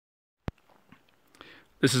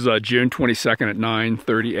This is June 22nd at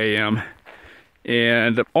 9:30 a.m.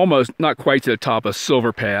 and almost not quite to the top of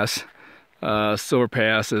Silver Pass. Silver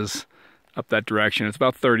Pass is up that direction. It's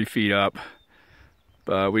about 30 feet up.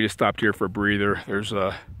 We just stopped here for a breather. There's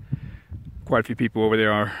quite a few people over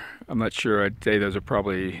there. I'm not sure. I'd say those are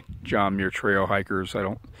probably John Muir Trail hikers. I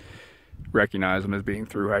don't recognize them as being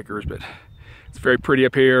through hikers, but it's very pretty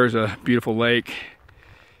up here. There's a beautiful lake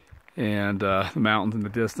and the mountains in the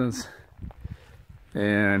distance.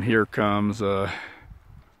 And here comes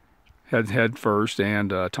head first and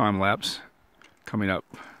time lapse coming up.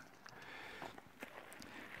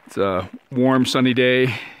 It's a warm, sunny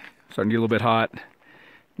day. Starting to get a little bit hot.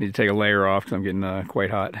 Need to take a layer off because I'm getting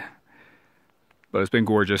quite hot. But it's been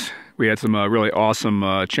gorgeous. We had some really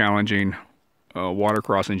awesome, challenging water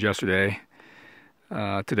crossings yesterday.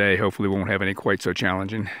 Today, hopefully, we won't have any quite so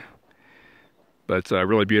challenging. But it's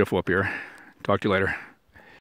really beautiful up here. Talk to you later.